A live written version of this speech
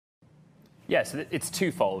Yeah, so it's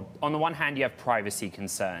twofold. On the one hand, you have privacy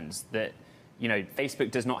concerns that,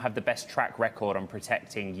 Facebook does not have the best track record on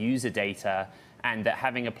protecting user data, and that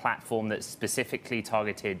having a platform that's specifically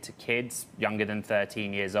targeted to kids younger than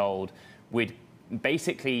 13 years old would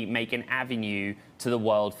basically make an avenue to the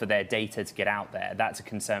world for their data to get out there. That's a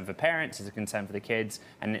concern for parents, it's a concern for the kids,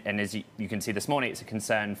 and as you can see this morning, it's a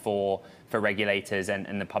concern for regulators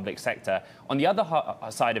and the public sector. On the other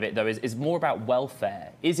side of it, though, is more about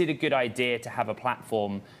welfare. Is it a good idea to have a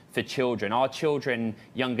platform for children? Are children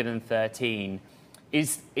younger than 13,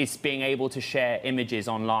 is being able to share images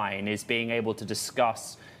online, is being able to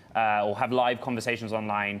discuss or have live conversations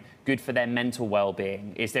online good for their mental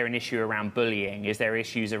well-being? Is there an issue around bullying? Is there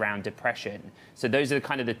issues around depression? So those are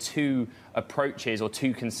kind of the two approaches or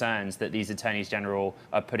two concerns that these attorneys general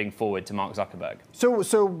are putting forward to Mark Zuckerberg.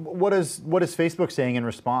 So what is Facebook saying in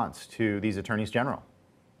response to these attorneys general?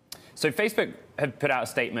 So Facebook had put out a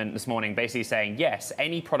statement this morning basically saying, yes,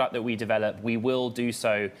 any product that we develop, we will do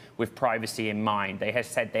so with privacy in mind. They have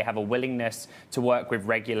said they have a willingness to work with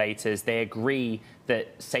regulators. They agree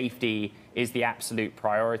that safety is the absolute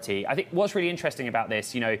priority. I think what's really interesting about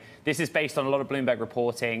this, this is based on a lot of Bloomberg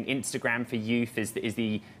reporting. Instagram for Youth is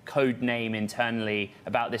the code name internally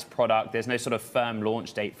about this product. There's no sort of firm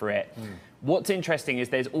launch date for it. What's interesting is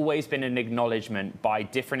there's always been an acknowledgement by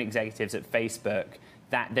different executives at Facebook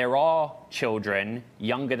that there are children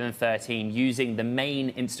younger than 13 using the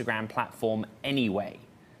main Instagram platform anyway.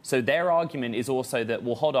 So their argument is also that,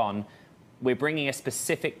 well, hold on, we're bringing a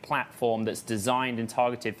specific platform that's designed and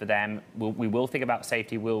targeted for them. We will think about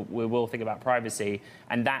safety, we will think about privacy,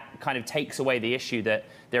 and that kind of takes away the issue that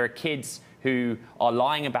there are kids who are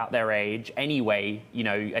lying about their age anyway,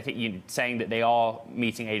 I think saying that they are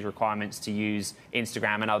meeting age requirements to use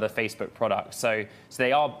Instagram and other Facebook products. So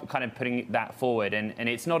they are kind of putting that forward, and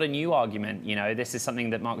it's not a new argument. This is something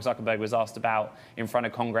that Mark Zuckerberg was asked about in front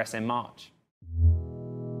of Congress in March.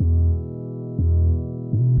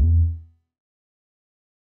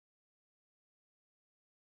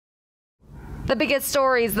 The biggest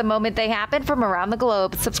stories the moment they happen from around the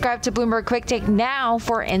globe. Subscribe to Bloomberg Quicktake now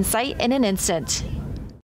for insight in an instant.